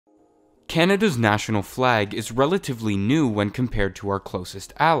Canada's national flag is relatively new when compared to our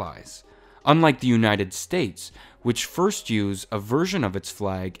closest allies, unlike the United States, which first used a version of its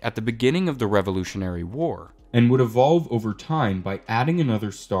flag at the beginning of the Revolutionary War, and would evolve over time by adding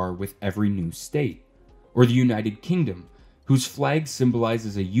another star with every new state, or the United Kingdom, whose flag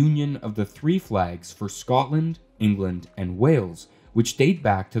symbolizes a union of the three flags for Scotland, England, and Wales, which date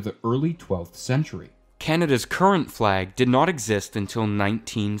back to the early 12th century. Canada's current flag did not exist until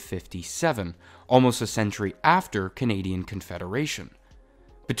 1957, almost a century after Canadian Confederation.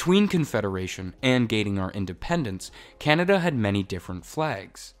 Between Confederation and gaining our independence, Canada had many different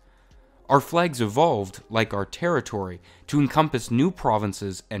flags. Our flags evolved, like our territory, to encompass new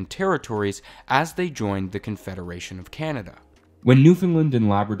provinces and territories as they joined the Confederation of Canada. When Newfoundland and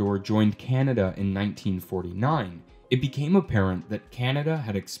Labrador joined Canada in 1949, it became apparent that Canada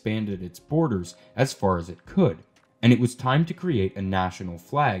had expanded its borders as far as it could, and it was time to create a national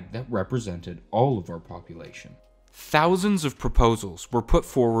flag that represented all of our population. Thousands of proposals were put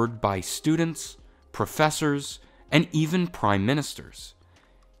forward by students, professors, and even prime ministers.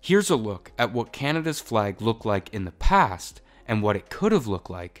 Here's a look at what Canada's flag looked like in the past and what it could have looked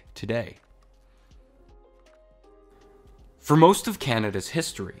like today. For most of Canada's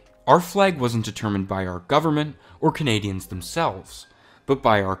history, our flag wasn't determined by our government or Canadians themselves, but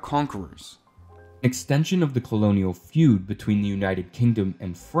by our conquerors. An extension of the colonial feud between the United Kingdom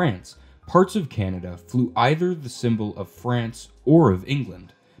and France, parts of Canada flew either the symbol of France or of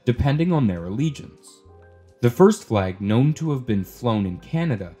England, depending on their allegiance. The first flag known to have been flown in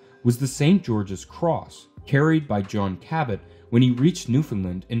Canada was the St. George's Cross, carried by John Cabot when he reached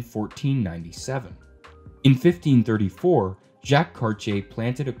Newfoundland in 1497. In 1534, Jacques Cartier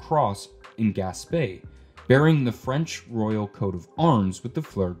planted a cross in Gaspé, bearing the French royal coat of arms with the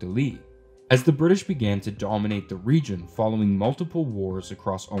fleur-de-lis. As the British began to dominate the region following multiple wars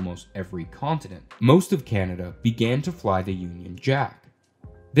across almost every continent, most of Canada began to fly the Union Jack.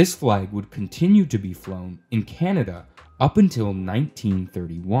 This flag would continue to be flown in Canada up until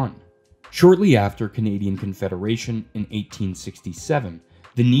 1931. Shortly after Canadian Confederation in 1867,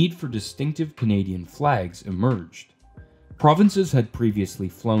 the need for distinctive Canadian flags emerged. Provinces had previously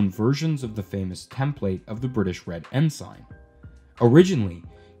flown versions of the famous template of the British Red Ensign. Originally,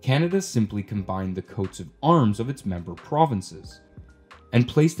 Canada simply combined the coats of arms of its member provinces, and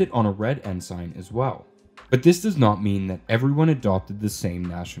placed it on a red ensign as well. But this does not mean that everyone adopted the same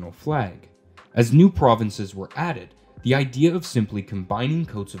national flag. As new provinces were added, the idea of simply combining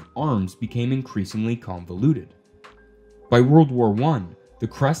coats of arms became increasingly convoluted. By World War I, the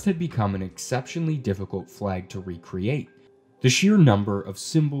crest had become an exceptionally difficult flag to recreate. The sheer number of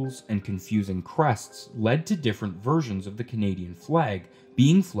symbols and confusing crests led to different versions of the Canadian flag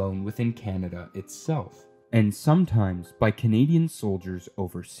being flown within Canada itself, and sometimes by Canadian soldiers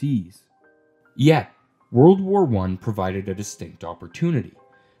overseas. Yet, World War I provided a distinct opportunity.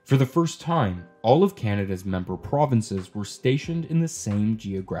 For the first time, all of Canada's member provinces were stationed in the same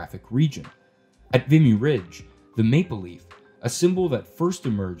geographic region. At Vimy Ridge, the maple leaf, a symbol that first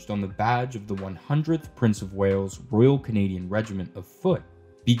emerged on the badge of the 100th Prince of Wales Royal Canadian Regiment of Foot,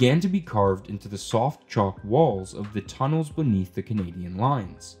 began to be carved into the soft chalk walls of the tunnels beneath the Canadian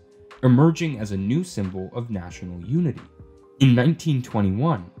lines, emerging as a new symbol of national unity. In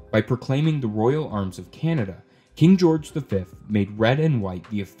 1921, by proclaiming the Royal Arms of Canada, King George V made red and white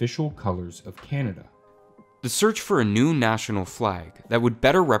the official colors of Canada. The search for a new national flag that would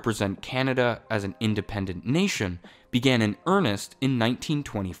better represent Canada as an independent nation began in earnest in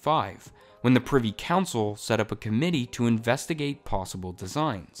 1925, when the Privy Council set up a committee to investigate possible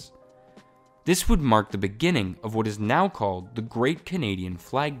designs. This would mark the beginning of what is now called the Great Canadian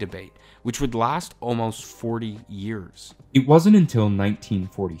Flag Debate, which would last almost 40 years. It wasn't until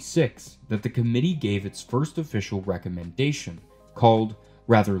 1946 that the committee gave its first official recommendation, called,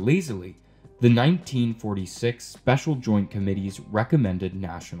 rather lazily, the 1946 Special Joint Committee's recommended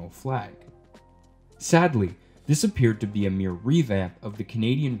national flag. Sadly, this appeared to be a mere revamp of the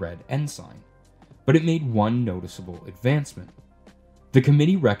Canadian Red Ensign, but it made one noticeable advancement. The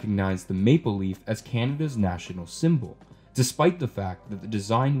committee recognized the maple leaf as Canada's national symbol, despite the fact that the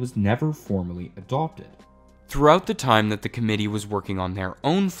design was never formally adopted. Throughout the time that the committee was working on their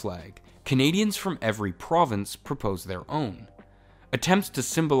own flag, Canadians from every province proposed their own. Attempts to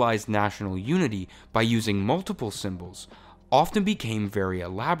symbolize national unity by using multiple symbols often became very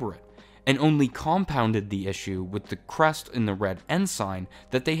elaborate, and only compounded the issue with the crest in the Red Ensign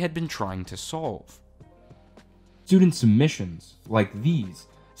that they had been trying to solve. Student submissions, like these,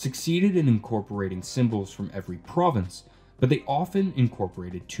 succeeded in incorporating symbols from every province, but they often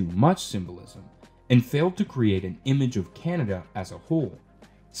incorporated too much symbolism, and failed to create an image of Canada as a whole.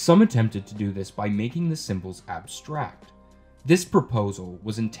 Some attempted to do this by making the symbols abstract. This proposal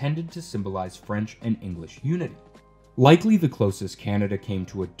was intended to symbolize French and English unity. Likely the closest Canada came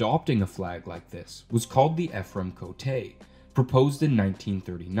to adopting a flag like this was called the Ephraim Côté, proposed in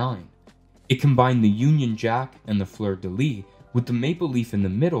 1939. It combined the Union Jack and the fleur-de-lis, with the maple leaf in the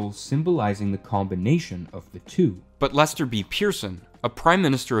middle symbolizing the combination of the two. But Lester B. Pearson, a Prime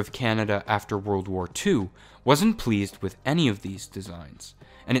Minister of Canada after World War II, wasn't pleased with any of these designs,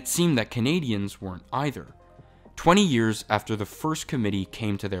 and it seemed that Canadians weren't either. 20 years after the first committee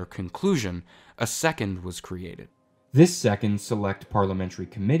came to their conclusion, a second was created. This second Select Parliamentary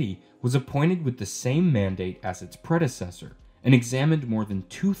Committee was appointed with the same mandate as its predecessor and examined more than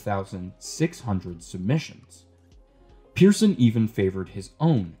 2,600 submissions. Pearson even favored his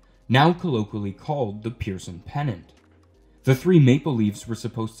own, now colloquially called the Pearson Pennant. The three maple leaves were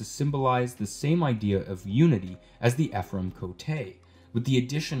supposed to symbolize the same idea of unity as the Ephraim Côté, with the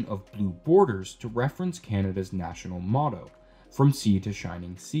addition of blue borders to reference Canada's national motto, "From sea to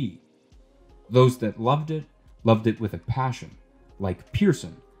shining sea." Those that loved it with a passion, like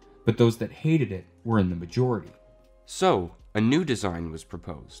Pearson, but those that hated it were in the majority. So, a new design was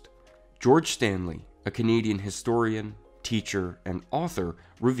proposed. George Stanley, a Canadian historian, teacher, and author,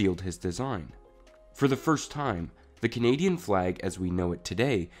 revealed his design. For the first time, the Canadian flag as we know it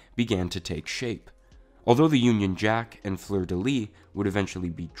today began to take shape. Although the Union Jack and fleur-de-lis would eventually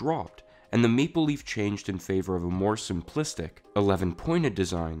be dropped, and the maple leaf changed in favor of a more simplistic, 11-pointed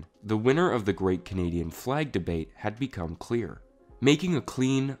design, the winner of the Great Canadian Flag debate had become clear. Making a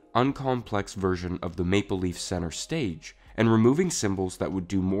clean, uncomplex version of the maple leaf center stage, and removing symbols that would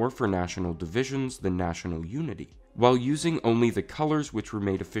do more for national divisions than national unity, while using only the colors which were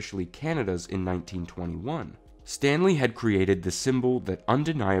made officially Canada's in 1921. Stanley had created the symbol that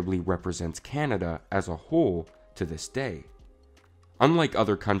undeniably represents Canada as a whole to this day. Unlike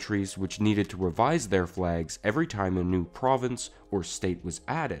other countries which needed to revise their flags every time a new province or state was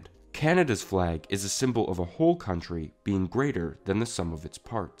added, Canada's flag is a symbol of a whole country being greater than the sum of its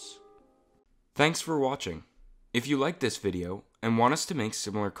parts. Thanks for watching. If you liked this video and want us to make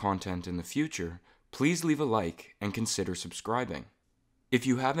similar content in the future, please leave a like and consider subscribing. If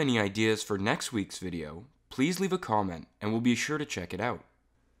you have any ideas for next week's video, please leave a comment and we'll be sure to check it out.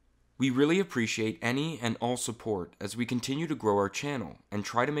 We really appreciate any and all support as we continue to grow our channel and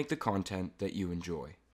try to make the content that you enjoy.